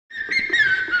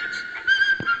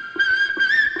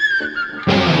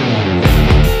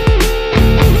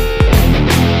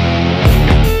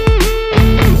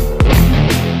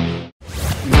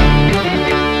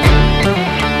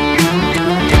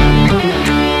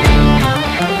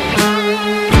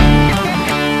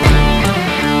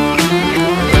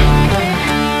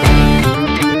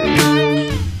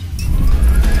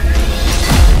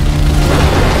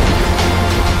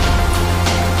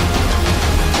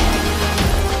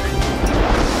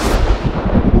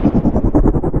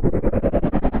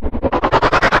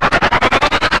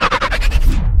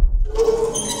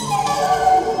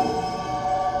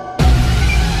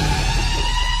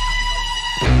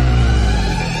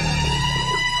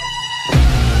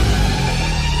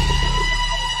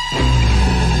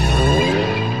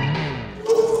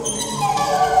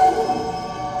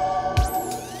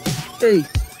এই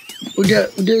ওইটা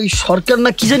ওইটা সরকার না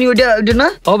কি জানি ওইটা ওইটা না?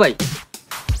 ও ভাই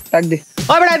ডাক দে।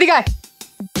 ও বেটা এদিকে আয়।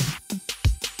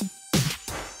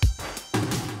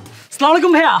 আসসালামু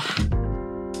আলাইকুম ভাইয়া।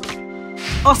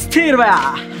 অস্থির ভাইয়া।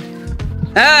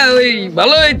 হ্যাঁ ওই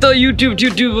ভালোই তো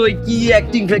ইউটিউব ওই কি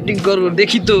অ্যাক্টিং ফ্যাক্টিং করো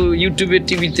দেখি তো ইউটিউবে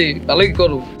টিভিতে ভালোই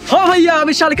করো। হ্যাঁ ভাইয়া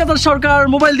আমি শালিকাতার সরকার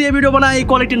মোবাইল দিয়ে ভিডিও বানাই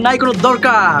কোয়ালিটি নাই কোনো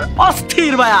দরকার।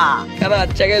 অস্থির ভাইয়া। কারা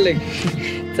চাগাইলে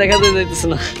চাগাতে যাইতেছ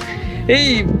না। এই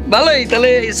ভালোই তাহলে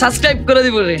সাবস্ক্রাইব করে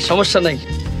দিব রে সমস্যা নাই।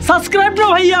 সাবস্ক্রাইব না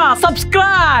ভাইয়া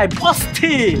সাবস্ক্রাইব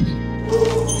অস্থির।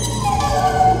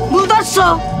 বুঝছ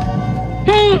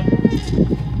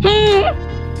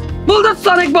বুঝছ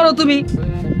অনেক বড় তুমি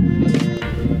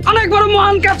অনেক বড়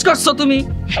মহান কাজ করছো তুমি।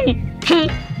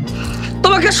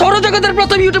 তোমাকে সৌরজগতের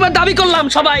প্রথম ইউটিউবার দাবি করলাম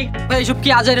সবাই। এইসব কি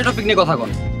আজাইরা টপিক নিয়ে কথা কন?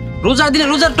 রোজার দিনে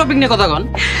রোজার টপিক নিয়ে কথা কন।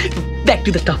 Back to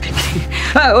the topic.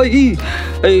 হ্যাঁ ওই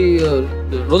এই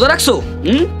রোজা রাখছো?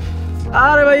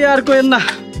 আরে ভাইয়া আর কইেন না,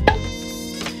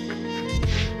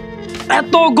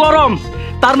 এত গরম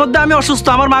তার মধ্যে আমি অসুস্থ।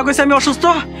 আমার মা কইছে আমি অসুস্থ,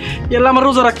 এলা আমার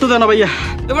রোজা রাখতে দেয় না ভাইয়া।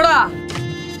 এবারে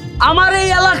আমার এই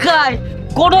এলাকায়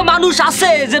কোনো মানুষ আছে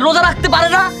যে রোজা রাখতে পারে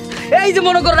না? এই যে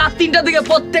মনে করো রাত 3টার দিকে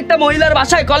প্রত্যেকটা মহিলার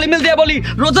বাসায় কলিমেল দিয়ে বলি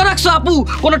রোজা রাখছো আপু,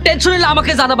 কোনো টেনশন হলে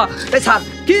আমাকে জানাবা। এই স্যার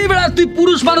কি বেড়া তুই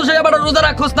পুরুষ মানুষ হয়ে বেটা রোজা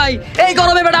রাখোস নাই? এই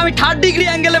গরমে বেটা আমি 3rd ডিগ্রি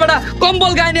অ্যাঙ্গেলে বেটা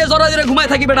কম্বল গায়ে নিয়ে জরা জরা ঘুমায়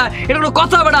থাকি বেটা, এটা কোনো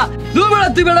কথা বেটা? তুই বেটা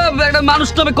তুই বেটা একটা মানুষ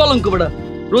নামে কলঙ্ক বেটা।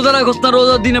 রোজা রাখোস না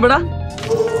রোজার দিনে বেটা?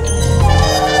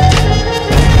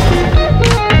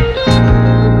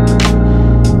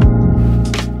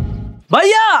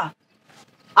 ভাইয়া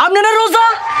আপনারা রোজা?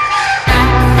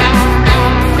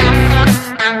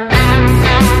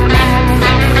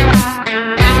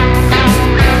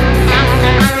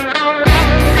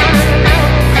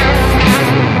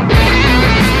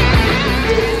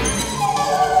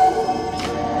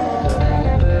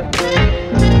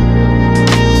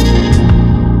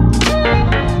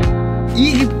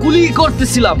 কুলি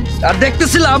করতেছিলাম আর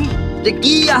দেখতেছিলাম যে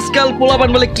কি আজকাল পোলাপান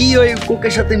বলে কি ওই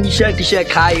কোকের সাথে মিশায় টিশায়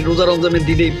খাই রোজা রমজানের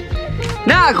দিনে।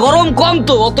 না গরম কম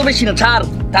তো অত বেশি না, ছাড়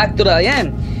থাক তোরা। হ্যাঁ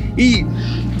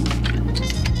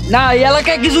না এই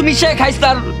এলাকায় কিছু মিশায় খাইস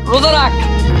তার রোজা রাখ।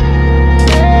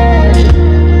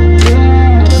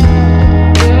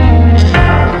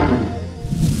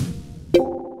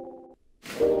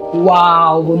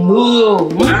 ওয়াও বন্ধু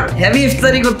হেভি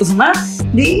ইফতারি করতেছ না?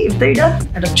 দি ইফতারিটা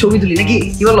একটা ছবি তুলি নাকি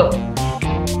কি বলো?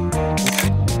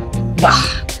 বাহ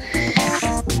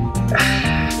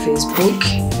ফেসবুক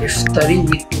ইফতারি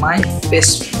with my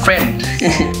best friend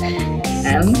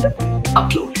and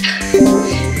upload.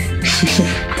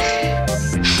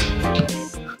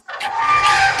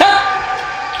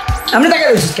 আমি তাকে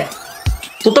রয়েছিস কে?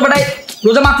 তোর তো বেটাই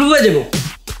রোজা মাকরু হয়ে যাবো।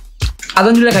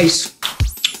 আদান দিলে খাইস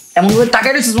এমন করে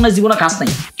টাকাই রয়েছিস মনে হয় জীবনে খাস নাই।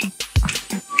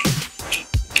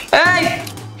 এই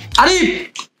আরিফ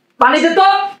পানি দে তো।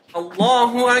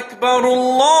 আল্লাহু আকবার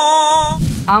আল্লাহ।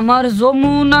 আমার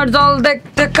যমুনার জল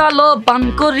দেখতে কালো পান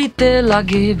করিতে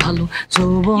লাগে ভালো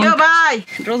যৌবন। ইয়ো ভাই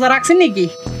রোজা রাখছেন নাকি?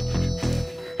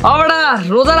 ও বেটা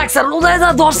রোজা রাখছ? রোজায় যা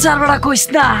ধরছে আর বেটা কইস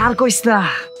না আর কইস না।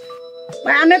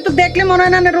 আপনি তো দেখলে মনে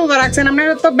হয় না রোজা রাখছেন, আপনার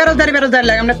তো বেরোজগার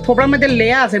লাগে, আপনার থোপড়ার মধ্যে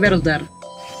লেয়া আছে বেরোজগার।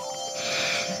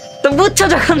 তো বুঝছো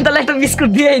যখন তাহলে একটা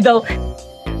বিস্কুট দিয়েই দাও।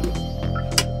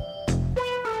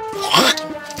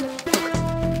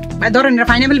 ভাই ধরেন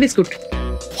পাইনাপেল বিস্কুট।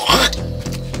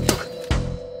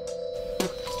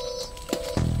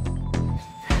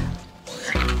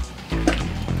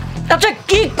 আচ্ছা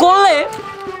কি করলে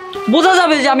বোঝা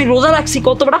যাবে যে আমি রোজা রাখছি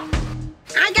কত বেটা?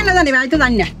 আমি কেন জানি ভাই, তো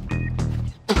জানি না।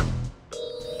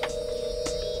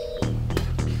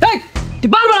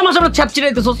 তুই বারবার আমার সামনে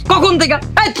ছ্যাপচিরাইতেছস কখন থেকে?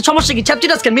 এই তো সমস্যা কি?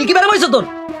 ছ্যাপচিরাস কেন? মিল্কি বের হইছ তোর?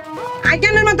 আই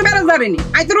কেন মতো বেরোজগার নি?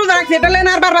 আই তো রোজা রাখছি, এটা লেন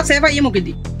আর বারবার সে ভাই মুখে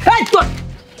দি। এই তোর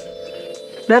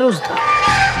বেরোজগার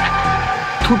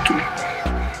থুতু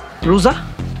রোজা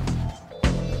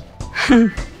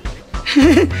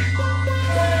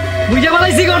বুঝে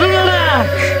বলাইছি ঘটনা না।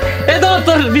 এই তো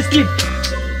তোর বিস্কিট।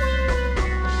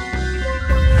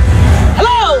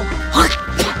 হ্যালো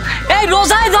এই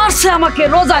রোজায় ধরছে আমাকে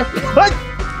রোজায়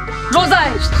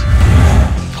রোজায়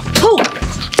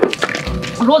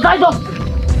রোজায় ধরছে।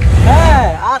 হ্যাঁ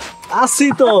আসি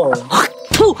তো।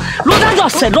 রোজায়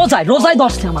ধরছে রোজায় রোজায়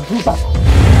ধরছে আমার রোজায়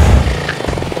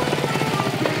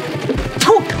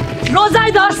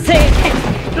রোজায় ধরছে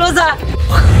রোজা।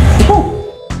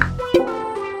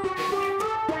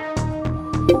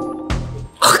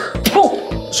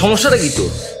 সমস্যাটা কি তোর?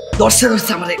 ধরছে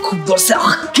ধরছে আমারে খুব ধরছে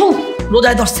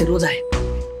রোজায় ধরছে রোজায়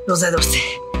রোজায় ধরছে।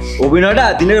 অভিনয়টা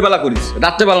দিনের বেলা করিস,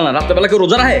 রাত্রে বেলা না। রাত্রে বেলা কেউ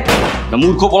রোজা রাখে না?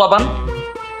 মূর্খ পোলাপান।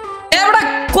 এবারে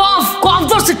কফ কফ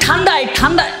ধরছে ঠান্ডায়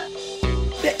ঠান্ডায়।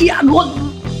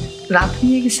 রাত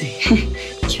নিয়ে গেছে,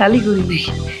 খেয়ালই করি নাই।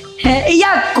 হ্যাঁ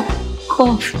ইয়া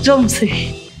কফ জমছে।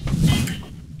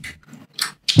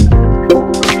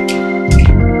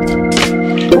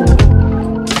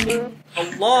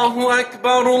 আল্লাহু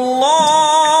আকবার, আল্লাহু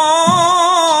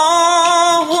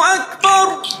আকবার।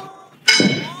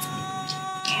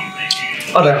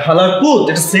 আরে হালার পুত,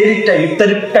 এটা সেহরির টাইম,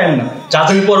 ইফতারির টাইম না। যা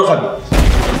তুমি পরো খাবি।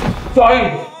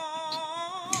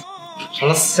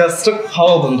 শালা শেষটা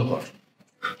খাওয়া বন্ধ কর।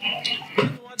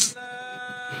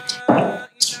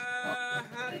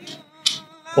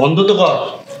 বন্ধ তো কর।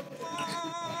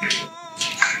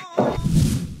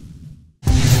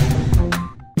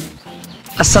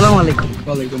 আসসালামু আলাইকুম।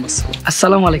 ওয়ালাইকুম আসসালাম।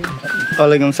 আসসালামু আলাইকুম।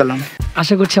 ওয়ালাইকুম সালাম।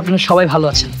 আশা করছি আপনারা সবাই ভালো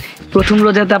আছেন। প্রথম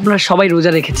রোজাতে আপনারা সবাই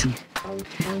রোজা রেখেছেন।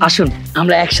 আসুন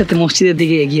আমরা একসাথে মসজিদের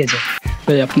দিকে এগিয়ে যাই।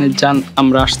 ভাই আপনি যান,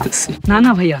 আমরা আসতেছি। না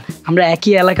না ভাইয়া, আমরা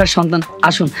একই এলাকার সন্তান।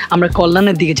 আসুন আমরা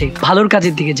কল্যাণের দিকে যাই, ভালোর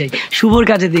কাজের দিকে যাই, শুভর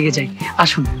কাজের দিকে যাই।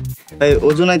 আসুন ভাই,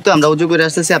 ওযু নাই তো, আমরা ওযু করে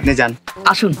আসতেছি, আপনি যান।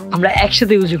 আসুন আমরা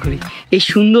একসাথে উজু করি। এই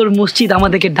সুন্দর মসজিদ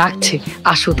আমাদেরকে ডাকছে,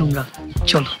 আসো তোমরা,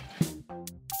 চলো।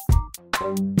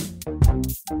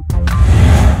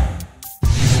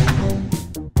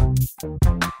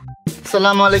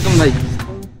 আসসালামু আলাইকুম ভাই।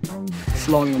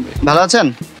 আসসালামু আলাইকুম ভাই। ভালো আছেন?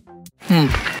 হুম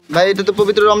ভাই, এটা তো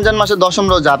পবিত্র রমজান মাসের 10ম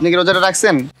রোজা, আপনি কি রোজাটা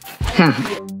রাখছেন? হ্যাঁ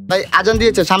ভাই আজান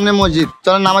দিয়েছে, সামনে মসজিদ,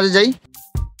 চলেন নামাজে যাই।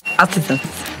 আচ্ছা স্যার।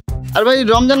 আর ভাই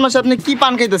রমজান মাসে আপনি কি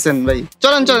পান খাইতেছেন ভাই?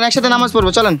 চলেন চলেন একসাথে নামাজ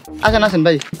পড়বো, চলেন। আসেন আসেন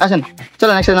ভাই, আসেন,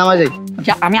 চলেন একসাথে নামাজ যাই।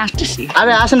 আমি আসতেছি।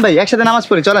 আরে আসেন ভাই, একসাথে নামাজ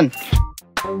পড়ি, চলেন।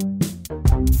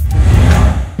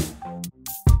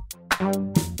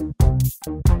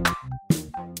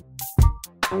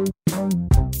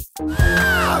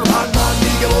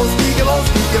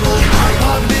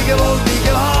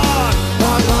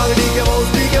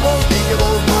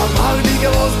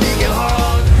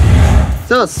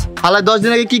 হালায় 10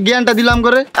 দিন আগে কি জ্ঞানটা দিলাম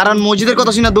করে, আর মসজিদের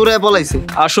কথা শুনে দৌড়ে পলাইছে।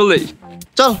 আসলেই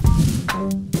চল।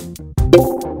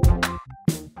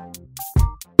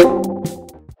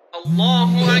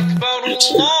 আল্লাহু আকবার,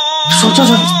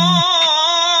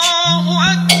 আল্লাহু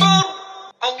আকবার,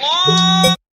 আল্লাহ।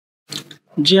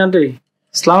 জি আন্টি,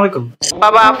 আসসালামু আলাইকুম।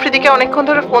 বাবা আফ্রিদিকে অনেকক্ষণ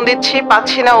ধরে ফোন দিচ্ছি,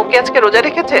 পাচ্ছি না। ওকে আজকে রোজা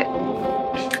রেখেছে?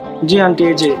 জি আন্টি,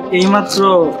 এই যে এইমাত্র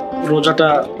রোজাটা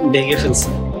ভেঙে ফেলছে।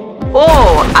 ও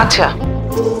আচ্ছা।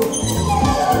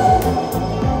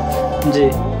 জি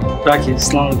রাখি,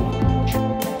 আসসালামু আলাইকুম।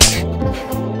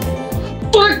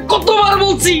 তোরে কতবার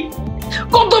বলছি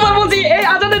এই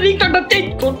আজানের রিংটনটা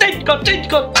চেঞ্জ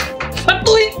কর। আর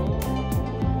তুই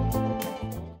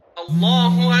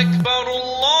আল্লাহু আকবার,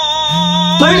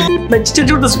 ভাই চেঞ্জ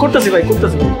করতেছি ভাই,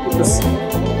 করতেছি।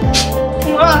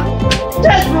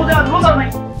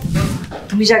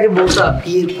 তুমি যাকে বলছো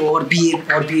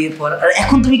বিয়ের পর আর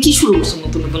এখন তুমি কি শুরু করছো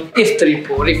নতুন ইফতারির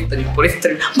পর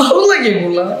ভালো লাগে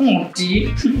বলা মোটি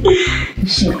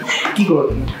কি করো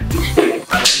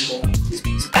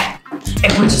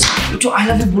এখন একটু আই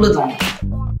লাভ ইউ বলে দাও।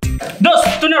 দোস্ত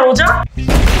তুই না রোজা?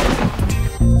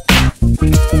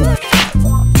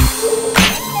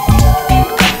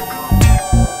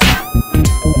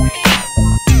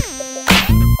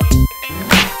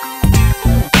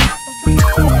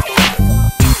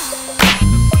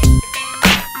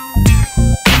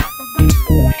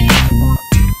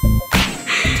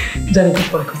 জানি কি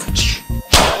পরে কথা।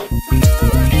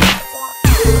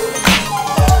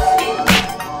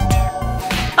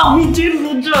 আমি যে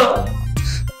রোজা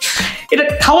এটা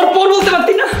খাওয়ার পর বলতে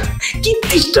পারতি না? কি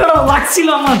তৃষ্ণাটা লাগছিল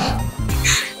আমার।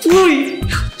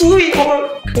 তুই আমার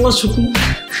খাওয়া শুকুন।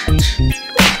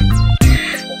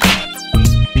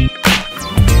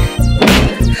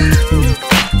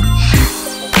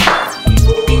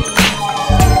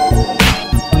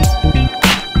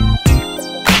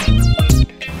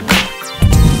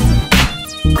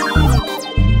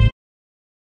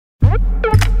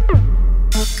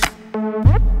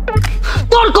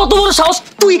 কত বড় সাহস,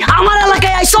 তুই আমার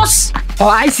এলাকায় আইছস?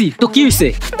 আইসি তো কি হইছে?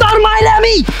 তোর মাইলে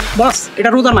আমি বস, এটা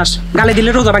রোজার মাস, গালি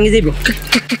দিলে রোজা ভাঙি যাইব।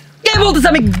 কে বলতেছে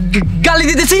আমি গালি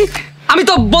দিতেছি? আমি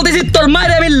তো বলতেছি তোর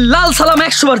মায়ের আমি লাল সালাম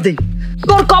 100 বার দিই।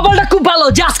 তোর কপালটা খুব ভালো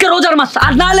যে আজকে রোজার মাস,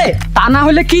 আর না হলে তা না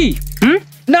হলে কি?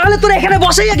 না হলে তোর এখানে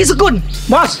বসেই কিছুক্ষণ।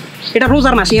 বস, এটা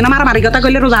রোজার মাস, এখানে মারামারি কথা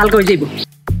কইলে রোজা হালকা হয়ে যাইব।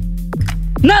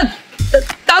 না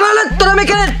তা নাহলে তোর আমি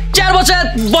এখানে 4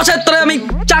 বছর তোরে আমি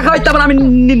চা খাওয়াইতাম, আমি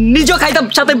নিজেও খাইতাম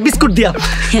সাথে বিস্কুট দিয়া।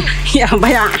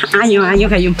 ভাই আইও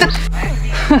খাইও।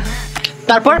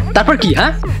 তারপর কি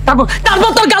হ্যাঁ তারপর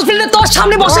তোর গার্লফ্রেন্ডে তোর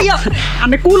সামনে বসে গিয়া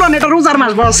আনে কুলন এটা রোজার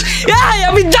মাস বস এই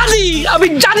আমি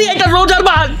জানি এটা রোজার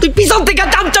মাস তুই পিছন থেকে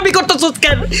চামচামি করতেছিস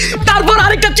কেন তারপর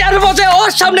আরেকটা চেয়ারে বসে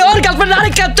ওর সামনে ওর গার্লফ্রেন্ড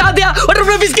আরেকটা চা দিয়া ওটার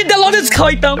উপরে বিস্কিট দিয়ে লজেন্স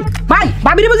খাওয়াইতাম ভাই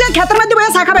বাবির বুঝে খেতের মধ্যে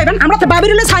বসে চা খাবেন আমরা তো বাবির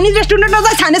হলে চাইনিজ রেস্টুরেন্টে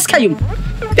যাই চাইনিজ খাইম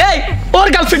এই ওর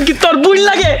গার্লফ্রেন্ড কি তোর বুইন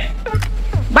লাগে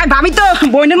ভাই ভাবি তো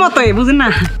বোনের মতোই বুঝেন না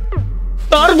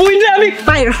তোর বুইন রে আমি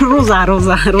ভাই রোজা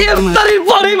ইফতারির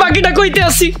পরেই বাকিটা কইতে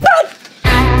আসি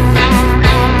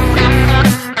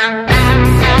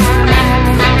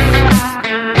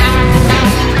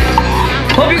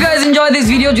Hope you guys enjoy this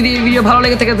video. যদি এই ভিডিও ভালো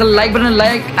লাগে থাকে তাহলে like button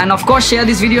like and of course share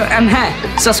this video and হ্যাঁ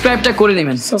সাবস্ক্রাইবটা করে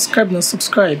নেবেন সাবস্ক্রাইব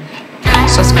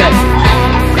subscribe